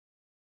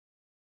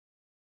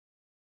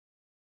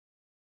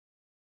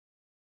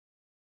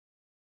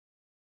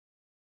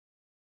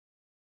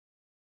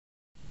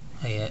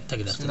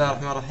بسم الله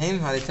الرحمن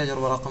الرحيم. هذه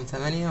التجربة رقم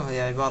 8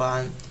 وهي عبارة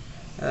عن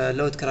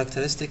load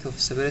characteristic of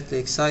separately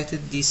excited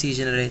DC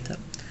generator.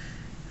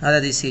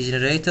 هذا DC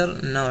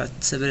generator نوع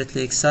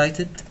separately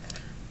excited.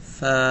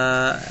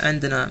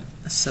 فعندنا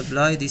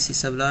السبلاي DC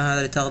supply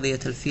هذا لتغذية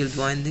الفيلد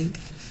وايندينج.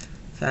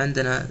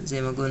 فعندنا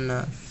زي ما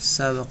قلنا في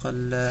السابق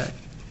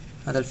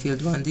هذا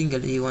الفيلد وايندينج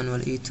ال E1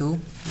 وال E2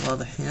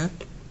 واضح هنا،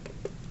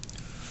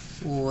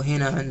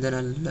 وهنا عندنا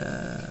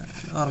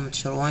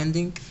الارمتشر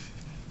وايندينج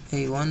A1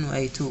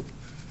 و A2.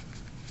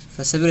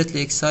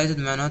 فسيبرتلي اكسايتد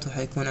معناته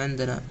حيكون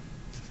عندنا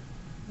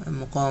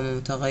مقاومة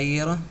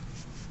متغيرة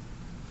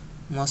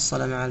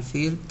موصلة مع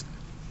الفيلد،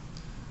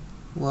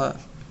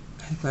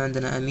 وحيكون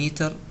عندنا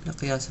اميتر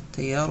لقياس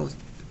التيار،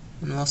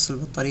 ونوصل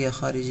بطارية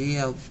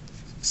خارجية أو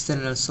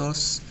external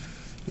source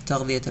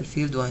لتغذية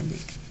الفيلد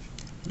وايندينج.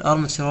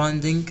 الارمتشر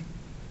وايندينج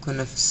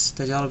كنا في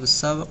التجارب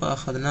السابقة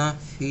أخذناه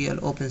في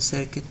الأوبن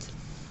سيركت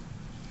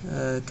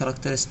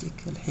كاركترستيك.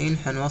 الحين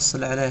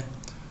حنوصل عليه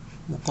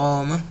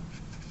مقاومة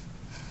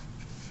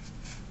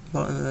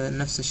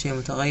نفس الشيء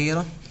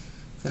متغيرة،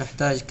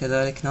 فنحتاج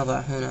كذلك نضع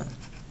هنا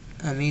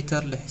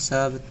أميتر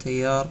لحساب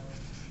التيار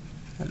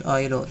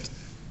الآي لود،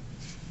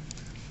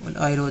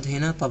 والآي لود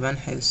هنا طبعا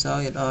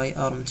حيساوي الآي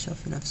ارمتشر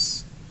في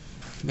نفس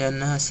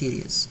لأنها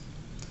سيريز.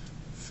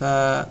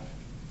 ففي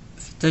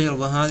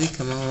التجربة هذه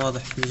كما هو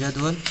واضح في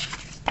الجدول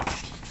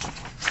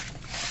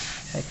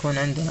حيكون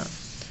عندنا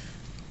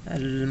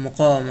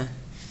المقاومة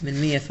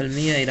من 100%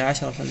 إلى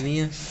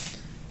 10%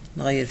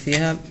 نغير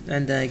فيها.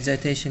 عندنا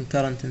excitation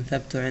current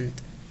نثبته عند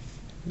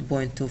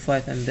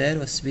 0.25 أمبير،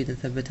 والسبيد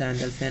نثبتها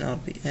عند 2000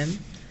 RPM.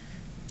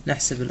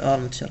 نحسب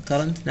الارمتشر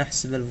current،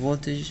 نحسب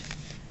الفولتج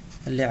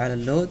اللي على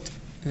اللود،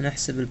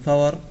 ونحسب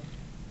الباور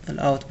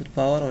الاوتبوت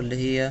باور واللي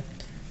هي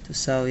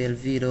تساوي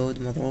الفي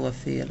لود مضروبة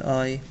في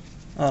الاي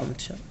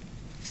ارمتشر.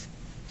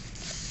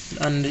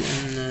 الآن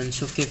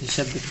نشوف كيف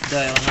نشبك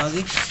الدائرة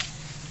هذه.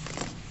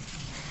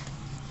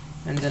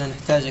 عندنا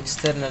نحتاج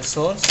external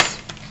source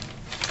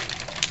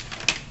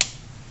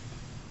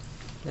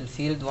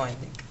للفيلد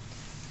وايندينج،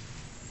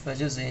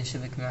 فجزء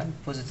ينشبك مع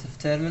البوزيتيف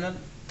تيرمينال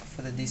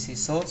for the DC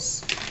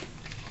source.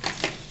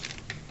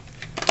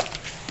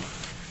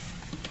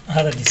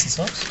 هذا DC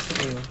source.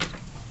 ايوه.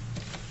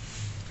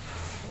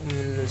 ومن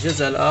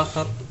الجزء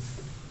الآخر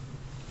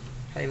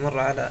حيمر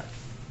على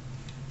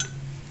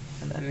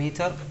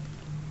الأميتر،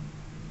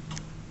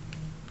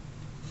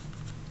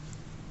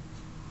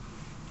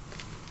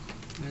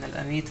 من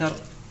الأميتر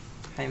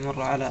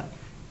حيمر على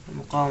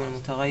المقاومة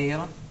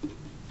المتغيرة،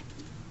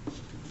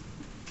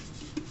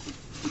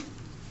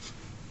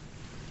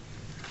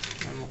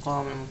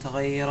 المقاومة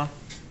المتغيرة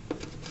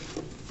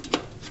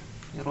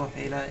يروح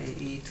إلى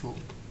EE2.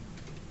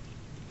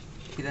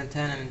 كذا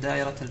انتهينا من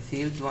دائرة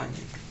الفيلد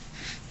وايندينج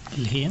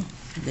اللي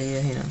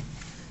هي هنا.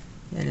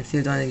 يعني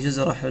الفيلد وايندينج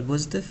جزء راح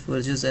للبوزيتيف،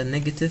 والجزء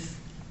النيجاتيف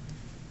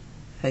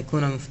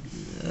حيكون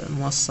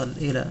موصل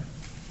إلى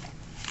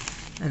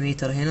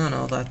أميتر. هنا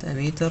أنا وضعت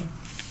أميتر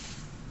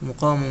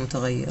مقاومة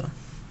متغيرة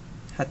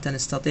حتى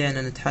نستطيع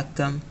أن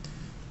نتحكم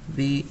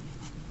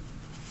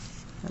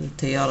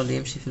بالتيار اللي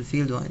يمشي في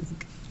الفيلد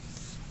وايندينج.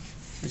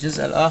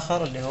 الجزء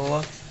الآخر اللي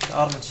هو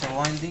الارمتشر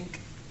وايندينج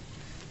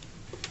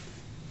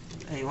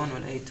A1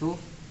 وال A2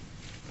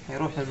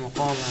 هيروح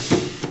للمقاومة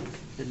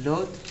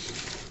لللود،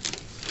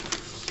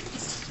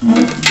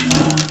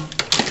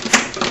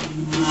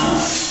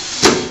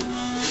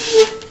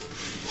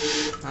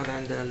 هذا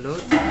عندنا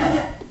اللود.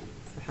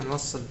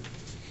 فحنوصل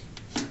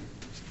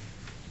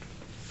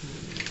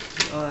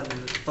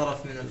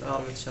الطرف من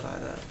الارمتشر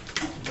على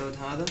اللود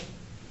هذا،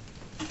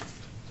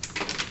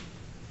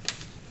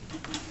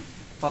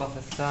 الطرف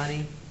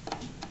الثاني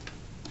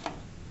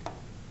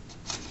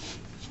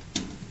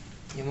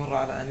يمر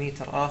على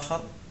أميتر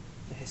آخر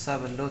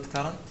لحساب اللود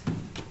كارنت،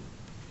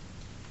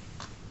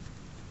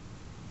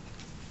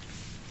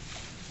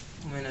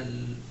 ومن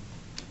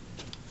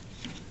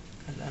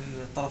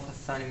الطرف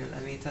الثاني من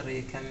الأميتر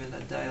يكمل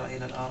الدائرة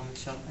إلى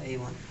الارمتشر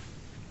A1.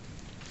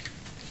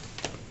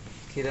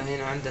 كذا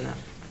هنا عندنا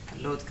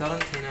اللود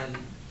كارنت، هنا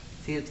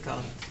الفيلد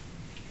كارنت.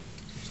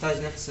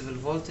 نحتاج نحسب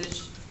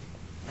الفولتج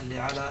اللي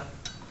على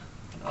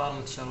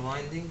الارمتشر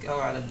وايندينج أو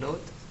على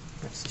اللود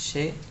نفس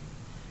الشيء.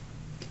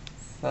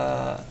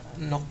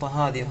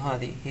 فالنقطة هذه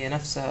وهذه هي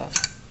نفسها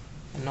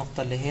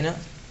النقطة اللي هنا.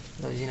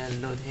 لو جينا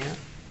لللود هنا،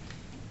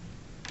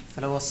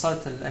 فلو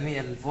وصلت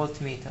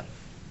الفولت ميتر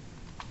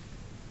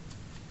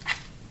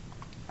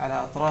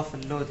على أطراف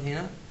اللود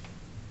هنا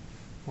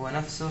هو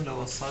نفسه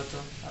لو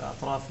وصلته على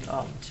أطراف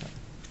الارمتشر.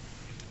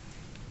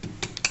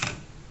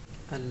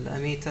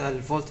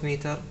 الفولت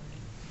ميتر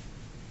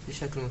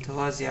بشكل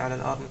متوازي على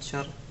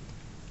الارمتشر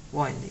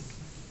وايندينج،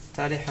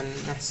 بالتالي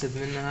حنحسب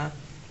منها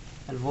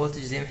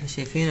الفولتج زي ما احنا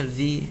شايفين.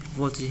 الفي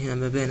فولتج هنا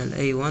ما بين ال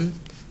A1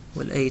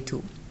 وال A2.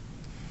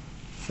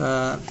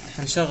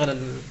 فحنشغل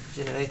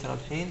الجنريتر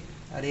الحين.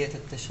 آلية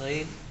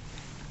التشغيل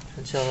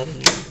حنشغل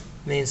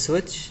المين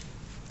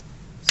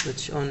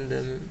switch on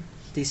the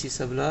DC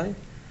supply,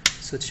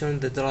 switch on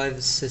the drive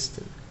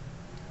system.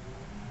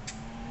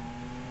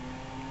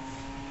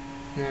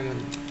 نعمل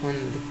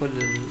هون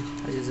لكل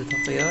أجهزة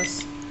القياس.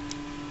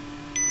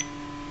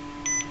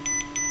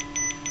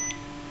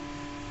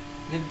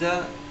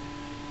 نبدأ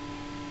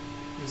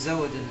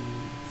نزود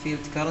الفيلد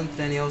كارنت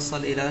لين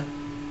يوصل إلى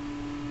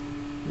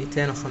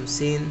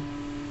 250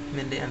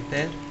 ملي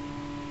أمبير.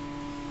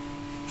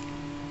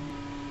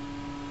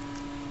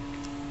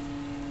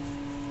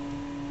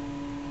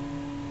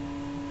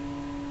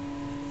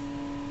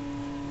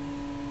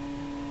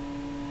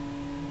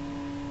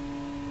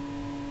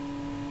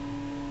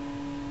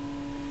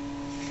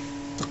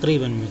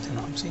 تقريبا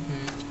 250.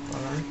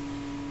 طبعا.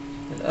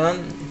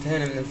 الآن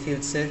انتهينا من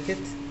الفيلد سيركت.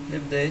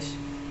 نبدأ إيش؟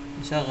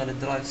 نشغل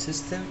الدرايف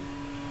سيستم.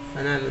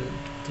 هنعمل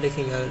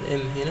كليكينج على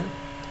الام هنا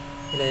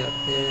إلى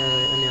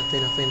أن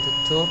يعطينا قيمة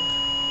التورك.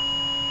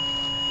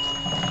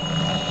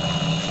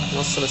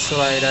 نوصل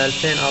السرعة إلى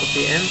 2000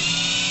 RPM.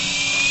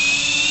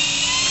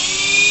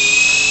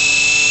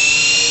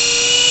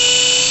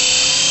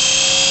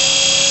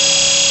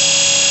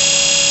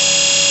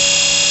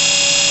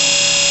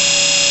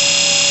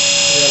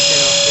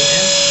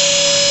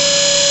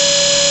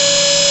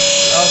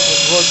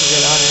 الفولتج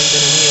الآن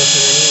عندنا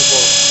 180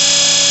 فولت.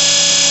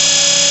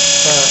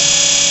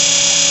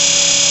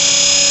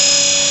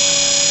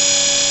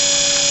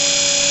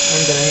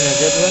 عندنا هنا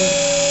جدول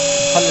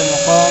نخلي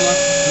المقاومة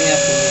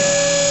 100%.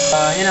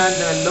 هنا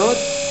عندنا اللود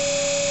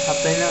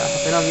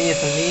حطيناه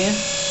 100%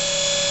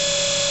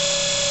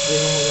 زي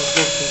ما هو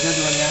مطلوب في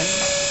الجدول، يعني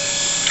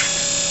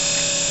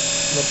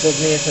مطلوب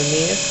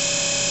 100%.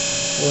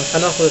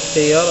 وحناخذ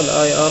التيار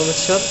الاي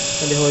ارمتشر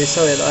اللي هو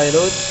يساوي الاي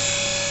لود،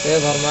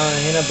 يظهر معنا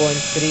هنا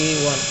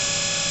 0.31.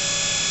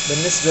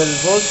 بالنسبة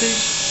للفولتج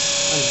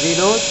الفي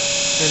لود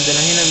عندنا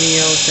هنا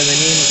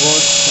 180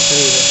 فولت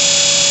تقريبا.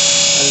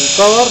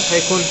 الباور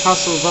حيكون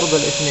حاصل ضرب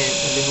الاثنين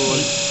اللي هو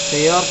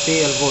التيار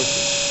في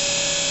الفولتج.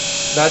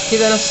 بعد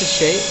كذا نفس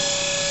الشيء،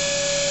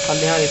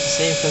 خلي هذه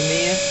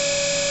 90%.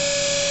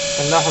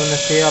 نلاحظ ان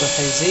التيار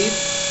حيزيد،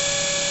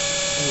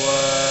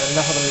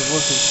 ونلاحظ ان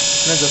الفولتج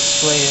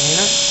نقص شوية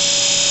هنا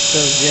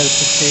بسبب زيادة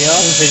التيار.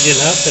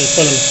 نسجلها في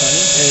الكولوم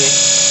الثاني. ايه،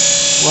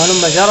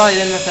 وهلما جرى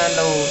إذا مثلا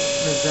لو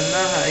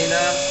نزلناها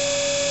إلى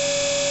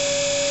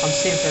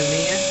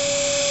 50%،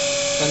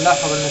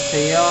 فنلاحظ أن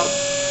التيار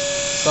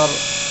صار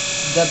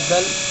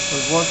دبل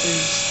والفولتج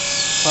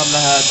صار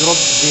لها دروب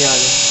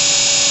زيادة.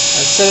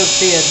 السبب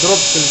في الدروب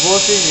في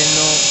الفولتج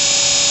إنه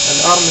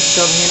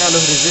الارمتشر هنا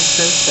له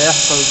ريزيستنس،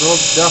 فيحصل دروب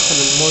داخل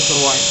الموتور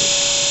وايندنج.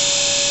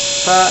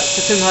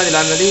 فتتم هذه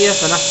العملية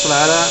فنحصل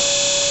على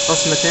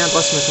رسمتين،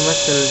 رسمة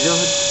تمثل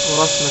الجهد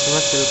ورسمة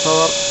تمثل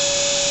الباور.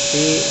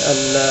 في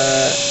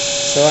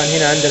سواء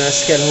هنا عندنا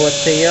سكيل هو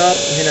التيار،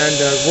 وهنا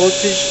عندنا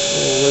الفولتج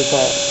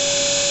والباور.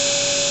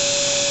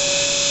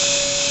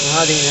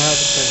 وهذه نهاية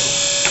التجربة.